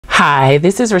Hi,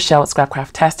 this is Rachelle at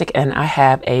Scrapcraftastic, and I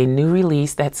have a new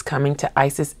release that's coming to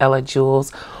Isis Ella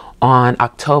Jewels on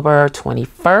October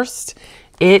 21st.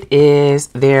 It is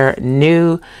their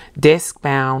new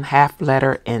disc-bound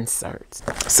half-letter inserts.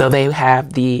 So they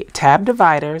have the tab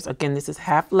dividers. Again, this is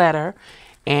half-letter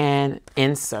and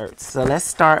inserts. So let's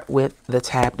start with the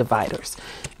tab dividers.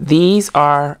 These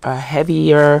are a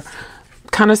heavier,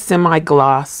 kind of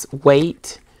semi-gloss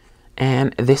weight.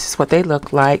 And this is what they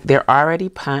look like. They're already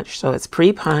punched, so it's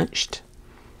pre-punched.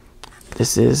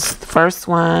 This is the first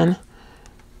one.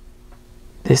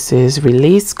 This is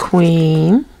Release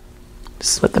Queen.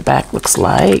 This is what the back looks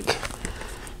like.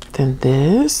 Then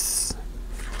this.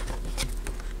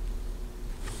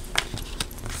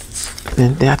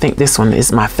 And then I think this one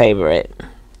is my favorite.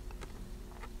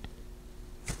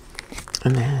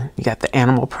 And then you got the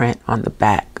animal print on the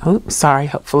back. Oops, sorry,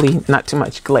 hopefully not too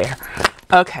much glare.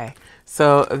 Okay.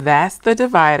 So that's the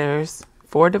dividers,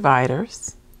 4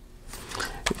 dividers.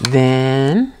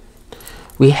 Then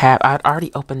we have, I'd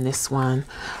already opened this one,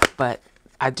 but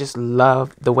I just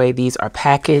love the way these are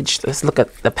packaged. Let's look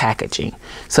at the packaging.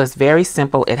 So it's very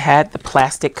simple. It had the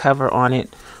plastic cover on it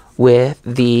with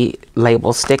the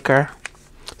label sticker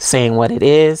saying what it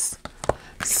is.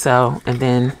 So, and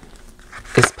then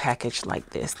it's packaged like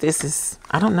this. This is,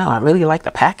 I don't know, I really like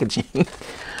the packaging.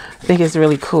 I think it's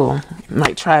really cool.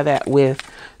 Might try that with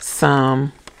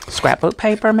some scrapbook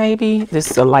paper maybe.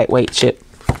 This is a lightweight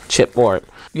chipboard.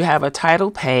 You have a title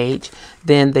page.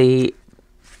 Then the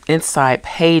inside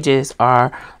pages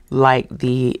are like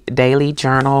the daily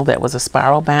journal that was a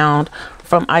spiral bound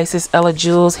from Isis Ella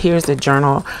Jewels. Here's the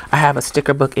journal. I have a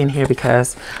sticker book in here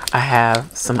because I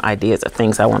have some ideas of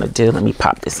things I want to do. Let me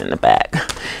pop this in the back.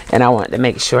 And I wanted to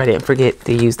make sure I didn't forget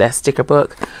to use that sticker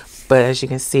book. But as you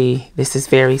can see, this is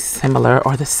very similar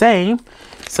or the same.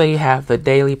 So you have the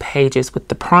daily pages with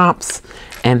the prompts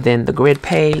and then the grid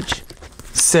page.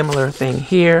 Similar thing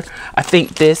here. I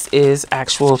think this is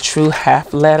actual true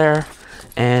half letter.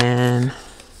 And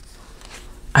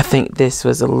I think this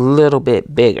was a little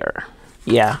bit bigger.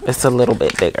 Yeah, it's a little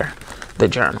bit bigger, the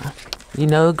journal. You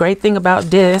know, the great thing about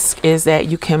disc is that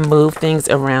you can move things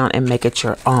around and make it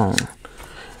your own.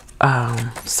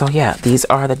 So yeah, these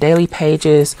are the daily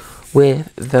pages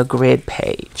with the grid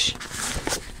page.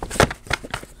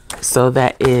 So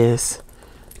that is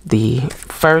the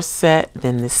first set.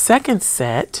 Then the second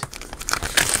set.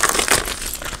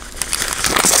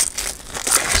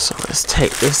 So let's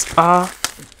take this off.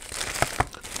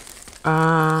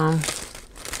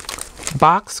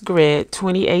 Box grid,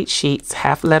 28 sheets,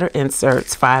 half letter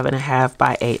inserts, 5.5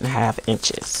 by 8.5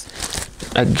 inches.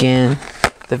 Again,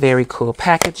 the very cool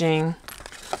packaging.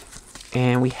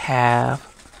 And we have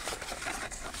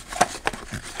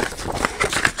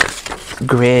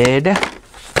grid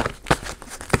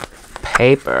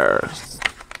papers.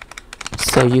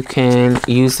 So you can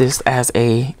use this as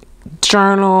a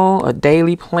journal, a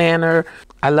daily planner.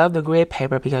 I love the grid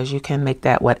paper because you can make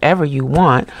that whatever you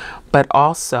want, but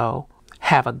also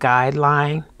have a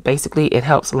guideline. Basically, it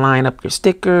helps line up your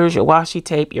stickers, your washi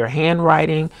tape, your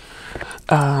handwriting.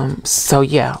 So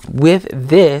yeah, with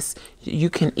this, you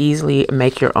can easily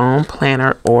make your own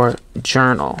planner or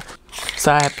journal.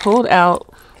 So I pulled out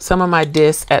some of my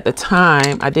discs at the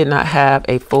time. I did not have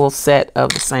a full set of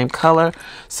the same color.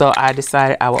 So I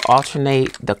decided I will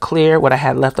alternate the clear, what I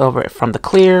had left over from the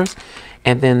clears,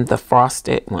 and then the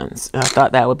frosted ones. And I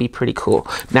thought that would be pretty cool.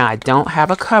 Now I don't have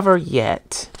a cover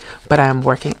yet, but I'm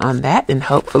working on that, and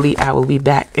hopefully I will be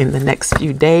back in the next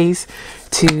few days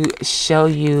to show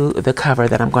you the cover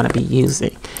that I'm going to be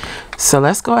using. So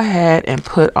let's go ahead and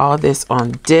put all this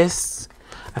on discs.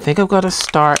 I think I'm going to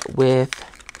start with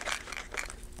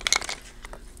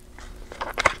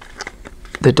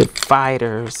the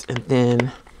dividers and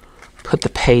then put the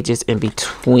pages in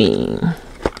between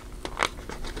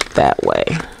that way.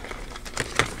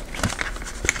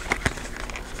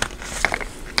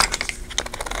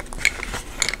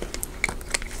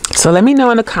 So let me know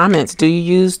in the comments, do you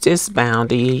use disc bound?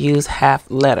 Do you use half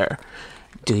letter?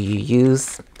 Do you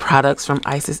use products from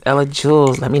Isis Ella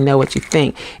Jewels? Let me know what you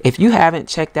think. If you haven't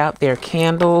checked out their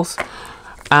candles,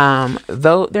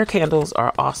 though their candles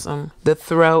are awesome, the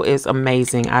throw is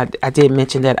amazing. I did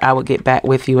mention that I would get back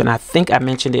with you, and I think I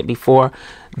mentioned it before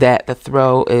that the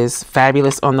throw is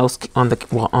fabulous on those on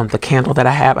the candle that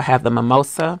I have. I have the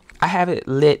mimosa. I have it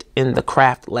lit in the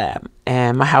craft lab,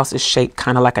 and my house is shaped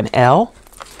kind of like an L.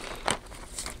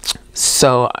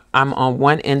 So I'm on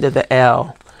one end of the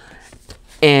L,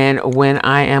 and when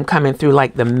I am coming through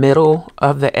like the middle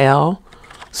of the L,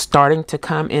 starting to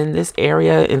come in this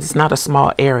area, and it's not a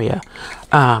small area,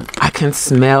 I can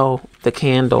smell the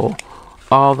candle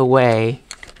all the way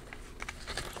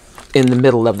in the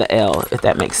middle of the L, if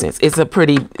that makes sense. It's a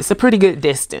pretty good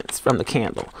distance from the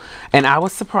candle. And I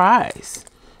was surprised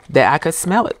that I could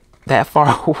smell it that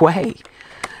far away.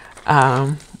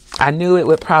 I knew it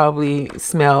would probably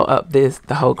smell up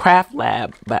the whole craft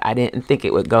lab, but I didn't think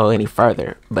it would go any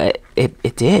further, but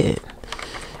it did.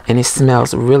 And it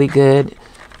smells really good.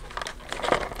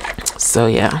 So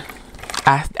yeah,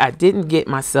 I didn't get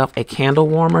myself a candle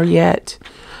warmer yet.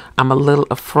 I'm a little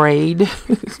afraid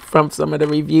from some of the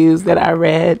reviews that I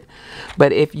read,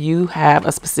 but if you have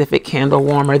a specific candle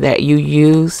warmer that you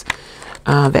use,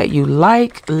 that you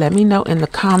like, let me know in the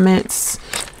comments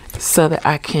so that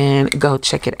I can go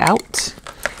check it out,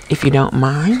 if you don't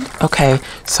mind. Okay,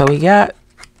 so we got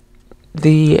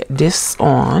the discs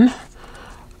on.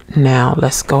 Now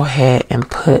let's go ahead and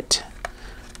put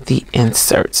the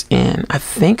inserts in. I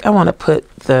think I want to put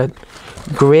the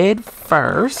grid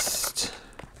first.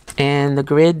 And the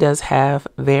grid does have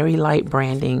very light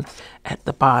branding at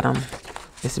the bottom.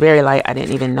 It's very light. I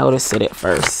didn't even notice it at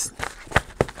first.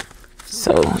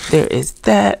 So there is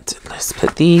that. Let's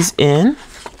put these in.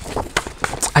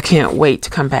 I can't wait to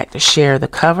come back to share the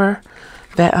cover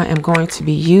that I am going to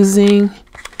be using.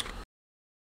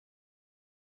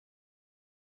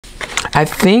 I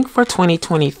think for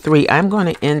 2023, I'm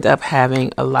going to end up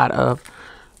having a lot of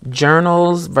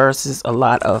journals versus a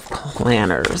lot of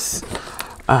planners.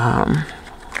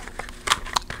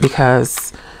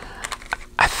 Because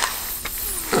I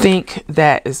think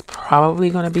that is probably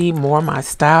going to be more my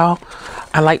style.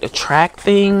 I like to track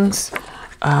things,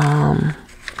 and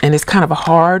it's kind of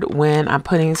hard when I'm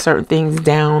putting certain things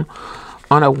down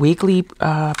on a weekly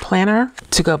planner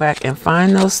to go back and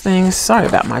find those things. Sorry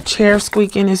about my chair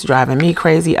squeaking. It's driving me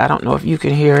crazy. I don't know if you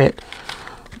can hear it,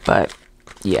 but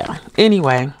yeah.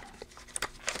 Anyway.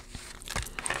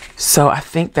 So I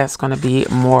think that's going to be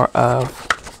more of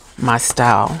my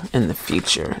style in the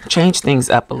future. Change things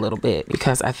up a little bit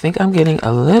because I think I'm getting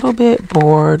a little bit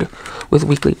bored with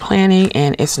weekly planning,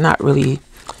 and it's not really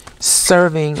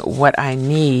serving what I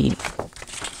need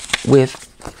with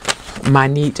my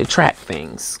need to track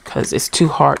things, because it's too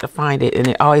hard to find it. And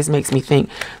it always makes me think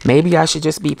maybe I should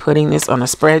just be putting this on a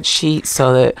spreadsheet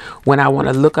so that when I want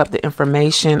to look up the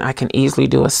information, I can easily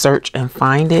do a search and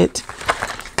find it.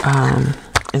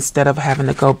 Instead of having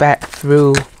to go back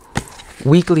through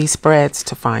weekly spreads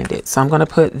to find it. So I'm going to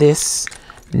put this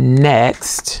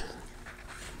next.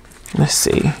 Let's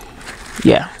see.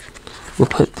 Yeah, we'll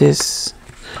put this.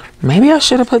 Maybe I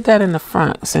should have put that in the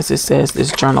front since it says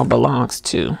this journal belongs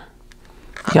to.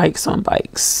 Yikes on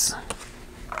bikes.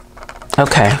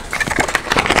 Okay.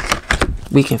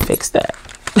 We can fix that.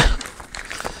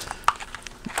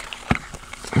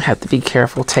 I have to be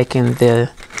careful taking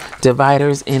the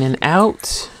dividers in and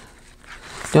out.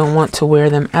 Don't want to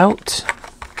wear them out.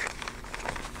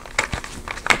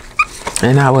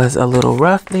 And I was a little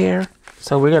rough there.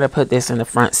 So we're going to put this in the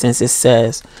front since it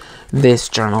says this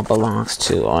journal belongs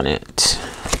to on it.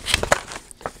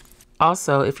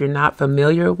 Also, if you're not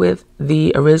familiar with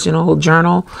the original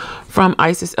journal from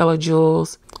Isis Ella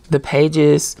Jewels, the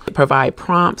pages provide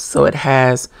prompts. So it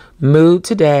has mood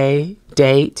today,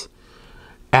 date,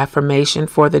 affirmation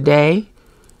for the day,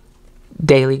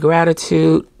 daily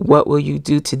gratitude, what will you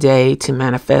do today to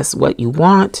manifest what you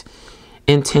want,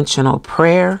 intentional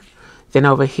prayer. Then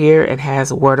over here it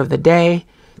has a word of the day,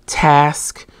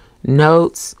 task,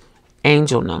 notes,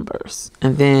 angel numbers.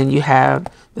 And then you have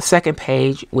the second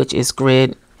page, which is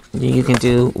grid. You can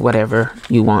do whatever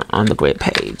you want on the grid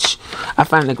page. I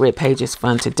find the grid page is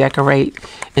fun to decorate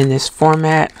in this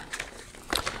format.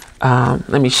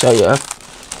 Let me show you.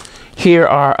 Here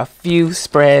are a few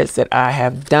spreads that I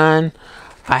have done.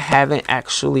 I haven't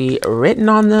actually written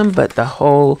on them, but the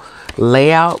whole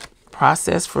layout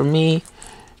process for me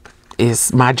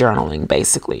is my journaling,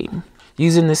 basically.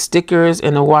 Using the stickers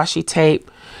and the washi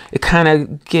tape, it kind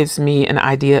of gives me an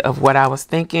idea of what I was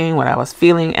thinking, what I was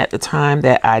feeling at the time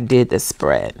that I did the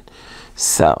spread.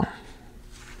 So,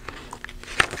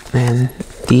 and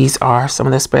these are some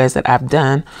of the spreads that I've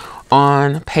done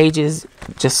on pages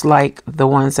just like the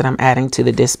ones that I'm adding to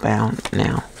the discbound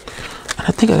now. And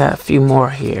I think I got a few more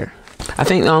here. I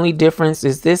think the only difference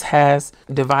is this has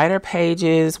divider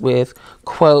pages with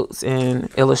quotes and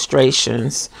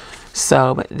illustrations.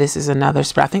 So, but this is another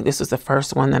spread. I think this was the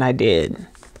first one that I did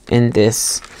in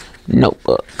this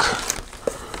notebook.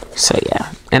 So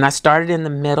yeah, and I started in the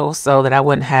middle so that I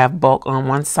wouldn't have bulk on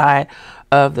one side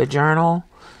of the journal.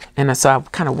 And so I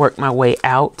kind of worked my way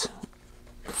out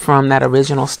from that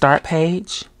original start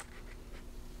page.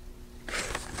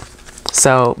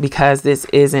 So because this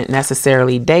isn't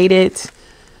necessarily dated,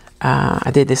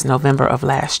 I did this November of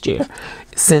last year.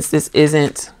 Since this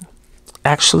isn't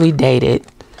actually dated.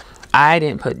 I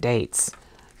didn't put dates.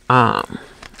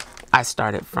 I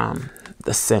started from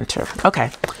the center.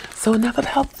 Okay, so enough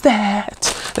about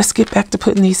that. Let's get back to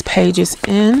putting these pages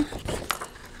in.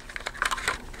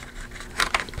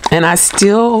 And I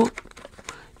still,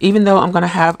 even though I'm going to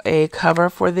have a cover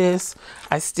for this,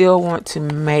 I still want to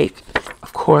make,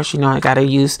 of course, you know, I got to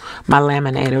use my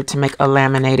laminator to make a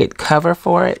laminated cover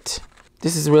for it.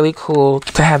 This is really cool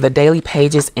to have the daily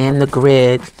pages and the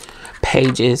grid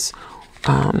pages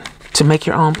to make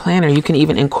your own planner. You can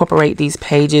even incorporate these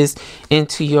pages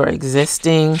into your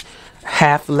existing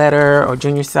half letter or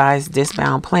junior size disc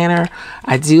bound planner.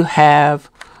 I do have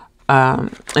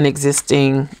an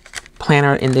existing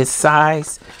planner in this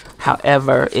size.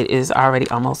 However, it is already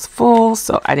almost full,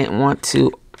 so I didn't want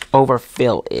to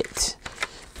overfill it.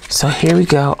 So here we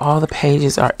go. All the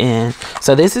pages are in.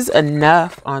 So this is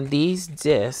enough on these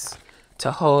discs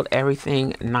to hold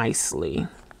everything nicely.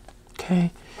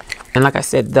 Okay. And like I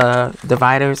said, the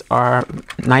dividers are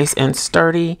nice and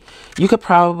sturdy. You could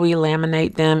probably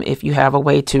laminate them if you have a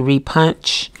way to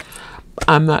repunch.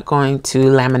 I'm not going to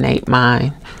laminate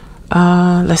mine.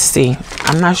 Let's see.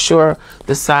 I'm not sure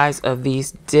the size of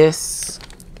these discs.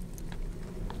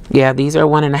 Yeah, these are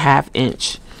 1.5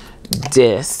 inch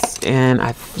discs, and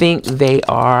I think they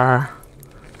are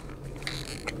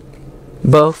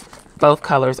both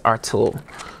colors are tulle.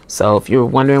 So if you're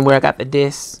wondering where I got the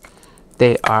discs,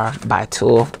 they are by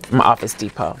Tulle from Office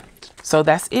Depot. So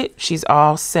that's it. She's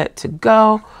all set to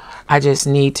go. I just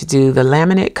need to do the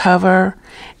laminate cover,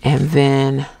 and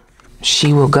then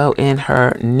she will go in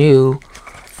her new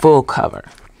full cover.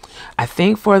 I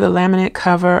think for the laminate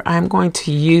cover, I'm going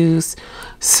to use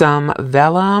some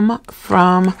vellum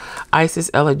from Isis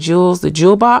Ella Jewels, the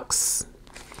jewel box,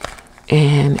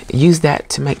 and use that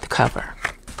to make the cover.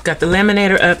 Got the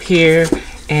laminator up here,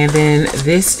 and then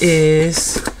this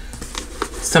is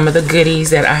some of the goodies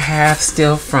that I have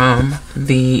still from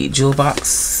the jewel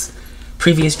box,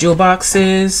 previous jewel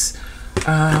boxes,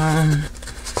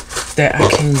 that I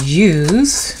can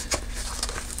use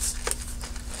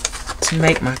to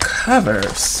make my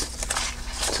covers.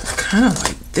 So it's kind of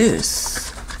like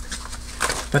this,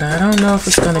 but I don't know if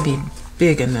it's going to be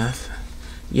big enough.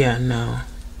 Yeah, no.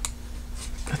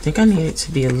 I think I need it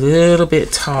to be a little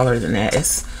bit taller than that.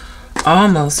 It's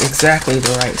almost exactly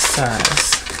the right size.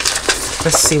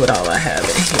 Let's see what all I have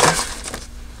in here.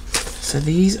 So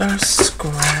these are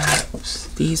scraps.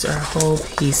 These are whole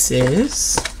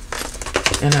pieces.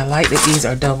 And I like that these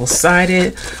are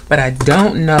double-sided, but I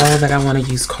don't know that I want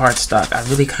to use cardstock. I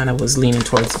really kind of was leaning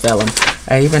towards vellum.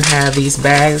 I even have these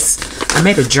bags. I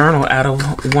made a journal out of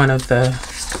one of the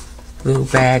little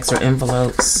bags or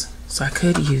envelopes. So I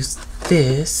could use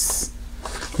this.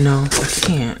 No, I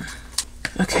can't.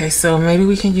 Okay, so maybe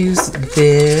we can use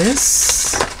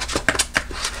this.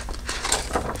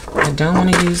 I don't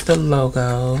want to use the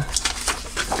logo.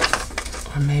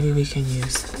 Or maybe we can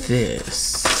use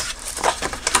this.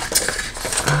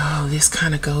 Oh, this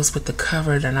kind of goes with the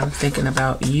cover that I'm thinking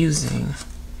about using,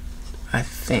 I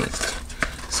think.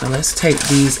 So let's take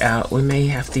these out. We may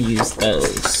have to use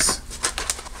those.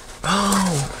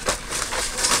 Oh,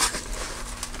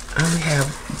 I only have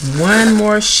one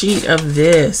more sheet of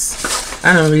this.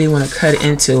 I don't really want to cut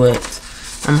into it.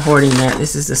 I'm hoarding that.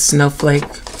 This is the Snowflake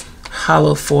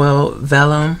hollow foil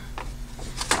vellum.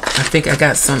 I think I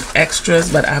got some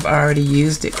extras, but I've already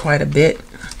used it quite a bit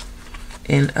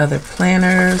in other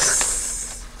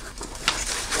planners.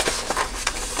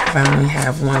 I only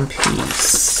have one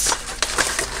piece.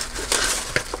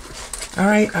 All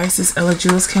right, Isis Ella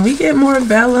Jewels, can we get more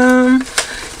vellum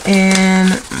and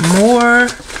more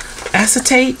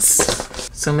acetates?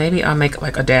 So maybe I'll make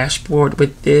like a dashboard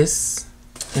with this,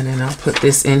 and then I'll put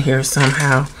this in here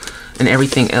somehow, and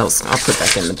everything else I'll put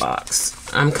back in the box.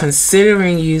 I'm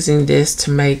considering using this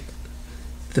to make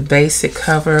the basic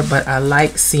cover, but I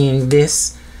like seeing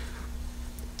this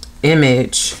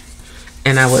image,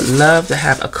 and I would love to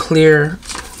have a clear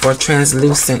or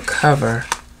translucent cover.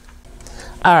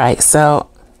 All right, so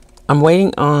I'm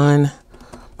waiting on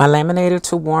my laminator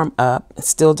to warm up,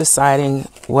 still deciding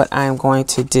what I'm going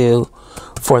to do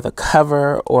for the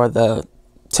cover or the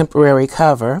temporary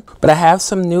cover, but I have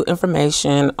some new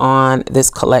information on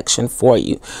this collection for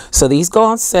you. So these go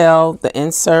on sale, the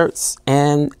inserts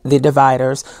and the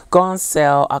dividers go on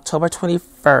sale October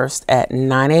 21st at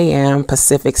 9 a.m.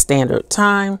 Pacific Standard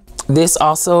Time. This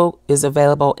also is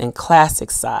available in classic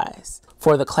size.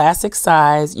 For the classic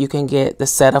size, you can get the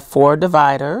set of 4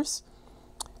 dividers,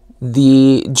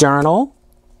 the journal,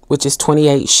 which is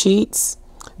 28 sheets,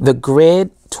 the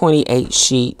grid, 28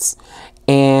 sheets,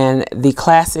 and the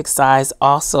classic size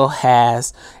also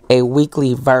has a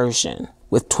weekly version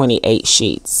with 28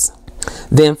 sheets.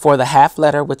 Then for the half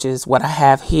letter, which is what I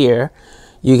have here,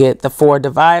 you get the 4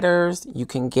 dividers, you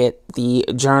can get the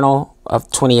journal of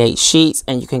 28 sheets,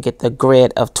 and you can get the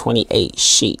grid of 28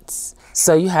 sheets.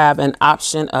 So you have an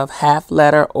option of half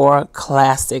letter or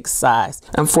classic size.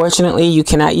 Unfortunately, you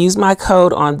cannot use my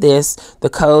code on this. The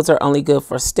codes are only good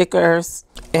for stickers.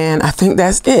 And I think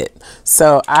that's it.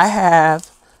 So I have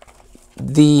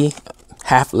the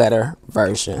half letter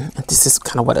version. And this is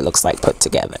kind of what it looks like put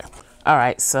together. All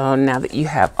right, so now that you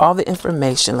have all the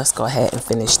information, let's go ahead and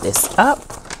finish this up.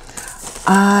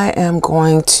 I am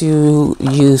going to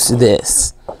use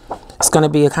this. It's going to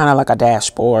be kind of like a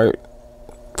dashboard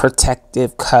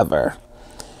protective cover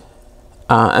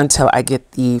until I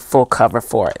get the full cover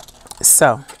for it.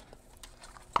 So,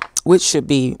 which should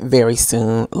be very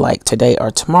soon, like today or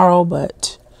tomorrow,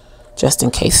 but just in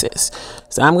cases.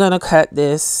 So I'm going to cut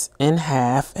this in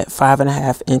half at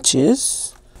 5.5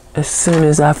 inches as soon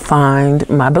as I find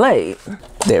my blade.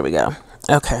 There we go.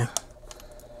 Okay.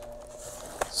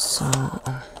 So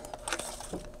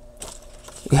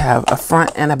we have a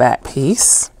front and a back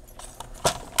piece.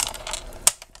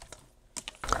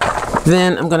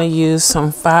 Then I'm going to use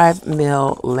some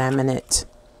 5mm laminate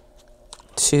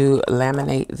to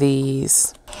laminate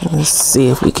these. Let's see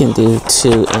if we can do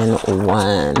 2 in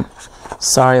 1.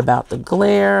 Sorry about the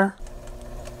glare.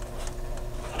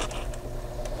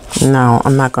 No,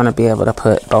 I'm not going to be able to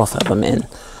put both of them in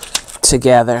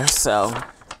together, so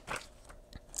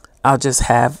I'll just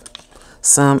have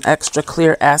some extra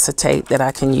clear acetate that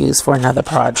I can use for another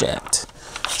project.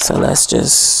 So let's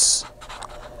just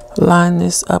line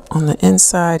this up on the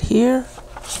inside here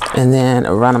and then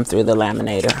run them through the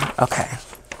laminator. Okay,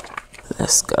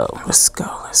 let's go, let's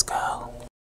go, let's go.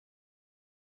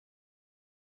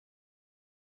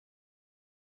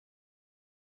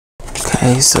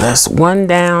 Okay, so that's one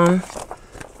down,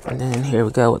 and then here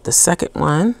we go with the second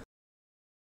one.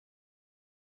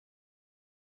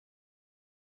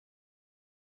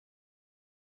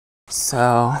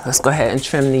 So let's go ahead and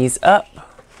trim these up.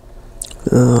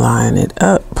 Line it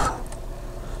up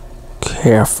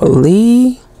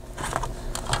carefully.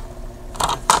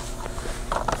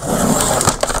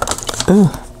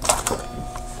 Ooh.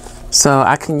 So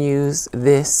I can use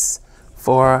this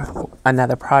for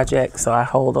another project, so I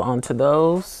hold on to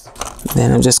those.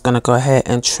 Then I'm just going to go ahead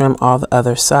and trim all the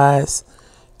other sides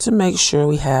to make sure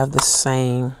we have the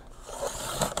same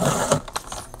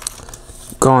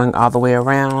going all the way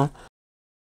around.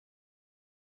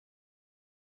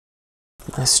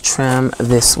 Let's trim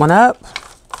this one up.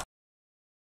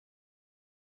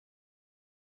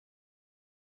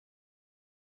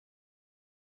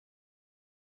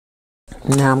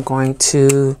 Now I'm going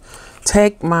to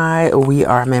take my We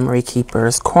Are Memory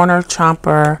Keepers corner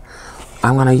chomper.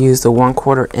 I'm going to use the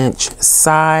 1/4 inch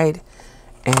side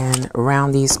and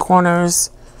round these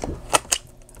corners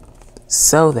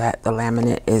so that the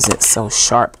laminate isn't so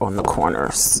sharp on the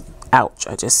corners. Ouch,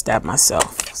 I just stabbed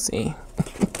myself. See?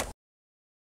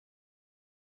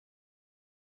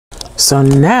 So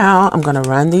now I'm going to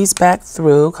run these back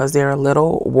through because they're a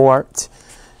little warped,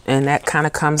 and that kind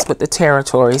of comes with the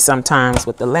territory sometimes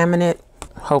with the laminate.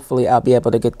 Hopefully I'll be able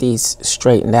to get these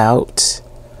straightened out.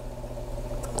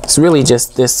 It's really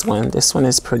just this one. This one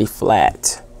is pretty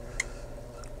flat.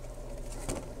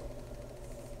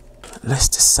 Let's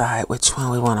decide which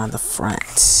one we want on the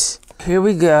front. Here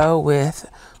we go with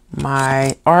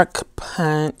my arc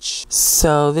punch.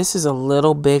 So this is a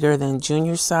little bigger than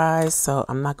junior size, so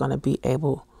I'm not going to be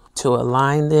able to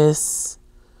align this.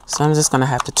 So I'm just going to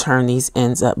have to turn these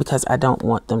ends up because I don't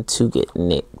want them to get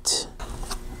nicked.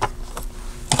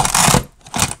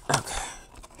 Okay,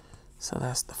 so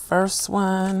that's the first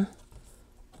one.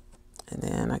 And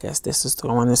then I guess this is the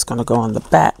one that's going to go on the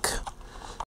back.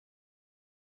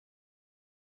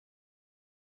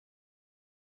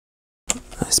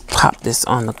 Let's pop this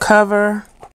on the cover.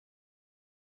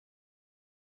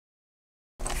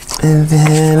 And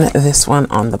then this one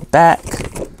on the back.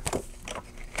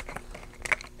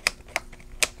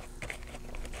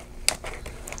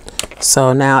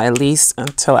 So now, at least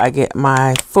until I get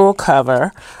my full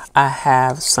cover, I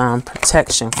have some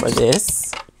protection for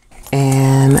this.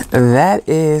 And that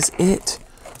is it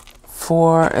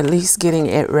for at least getting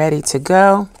it ready to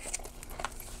go.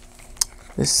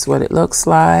 This is what it looks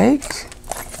like.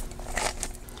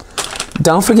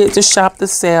 Don't forget to shop the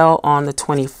sale on the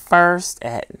 21st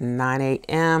at 9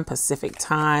 a.m. Pacific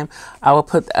time. I will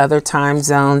put the other time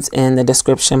zones in the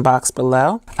description box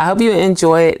below. I hope you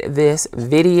enjoyed this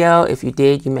video. If you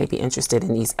did, you may be interested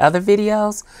in these other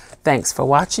videos. Thanks for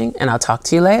watching, and I'll talk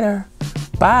to you later.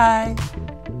 Bye.